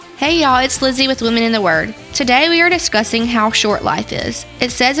Hey y'all, it's Lizzie with Women in the Word. Today we are discussing how short life is.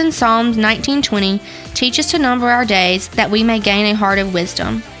 It says in Psalms 19:20, "Teach us to number our days, that we may gain a heart of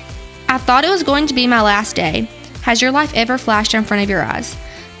wisdom." I thought it was going to be my last day. Has your life ever flashed in front of your eyes?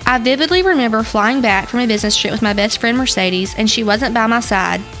 I vividly remember flying back from a business trip with my best friend Mercedes, and she wasn't by my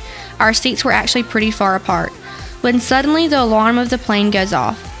side. Our seats were actually pretty far apart, when suddenly the alarm of the plane goes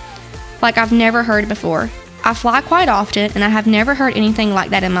off, like I've never heard before. I fly quite often, and I have never heard anything like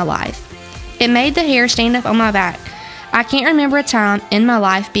that in my life. It made the hair stand up on my back. I can't remember a time in my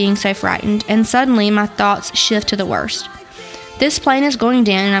life being so frightened, and suddenly my thoughts shift to the worst. This plane is going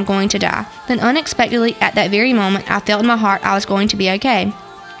down and I'm going to die. Then unexpectedly, at that very moment, I felt in my heart I was going to be okay.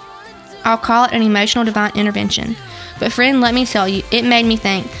 I'll call it an emotional divine intervention. But friend, let me tell you, it made me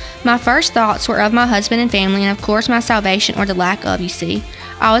think. My first thoughts were of my husband and family, and of course my salvation, or the lack of, you see.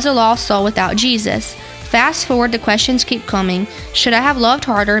 I was a lost soul without Jesus. Fast forward, the questions keep coming. Should I have loved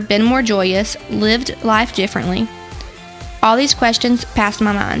harder, been more joyous, lived life differently? All these questions passed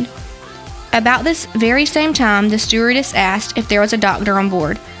my mind. About this very same time, the stewardess asked if there was a doctor on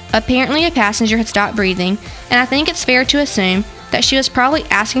board. Apparently a passenger had stopped breathing, and I think it's fair to assume that she was probably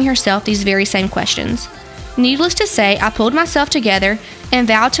asking herself these very same questions. Needless to say, I pulled myself together and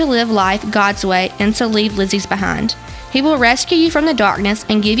vowed to live life God's way and to leave Lizzie's behind. He will rescue you from the darkness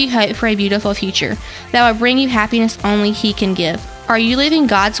and give you hope for a beautiful future that will bring you happiness only He can give. Are you living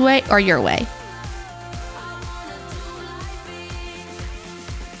God's way or your way?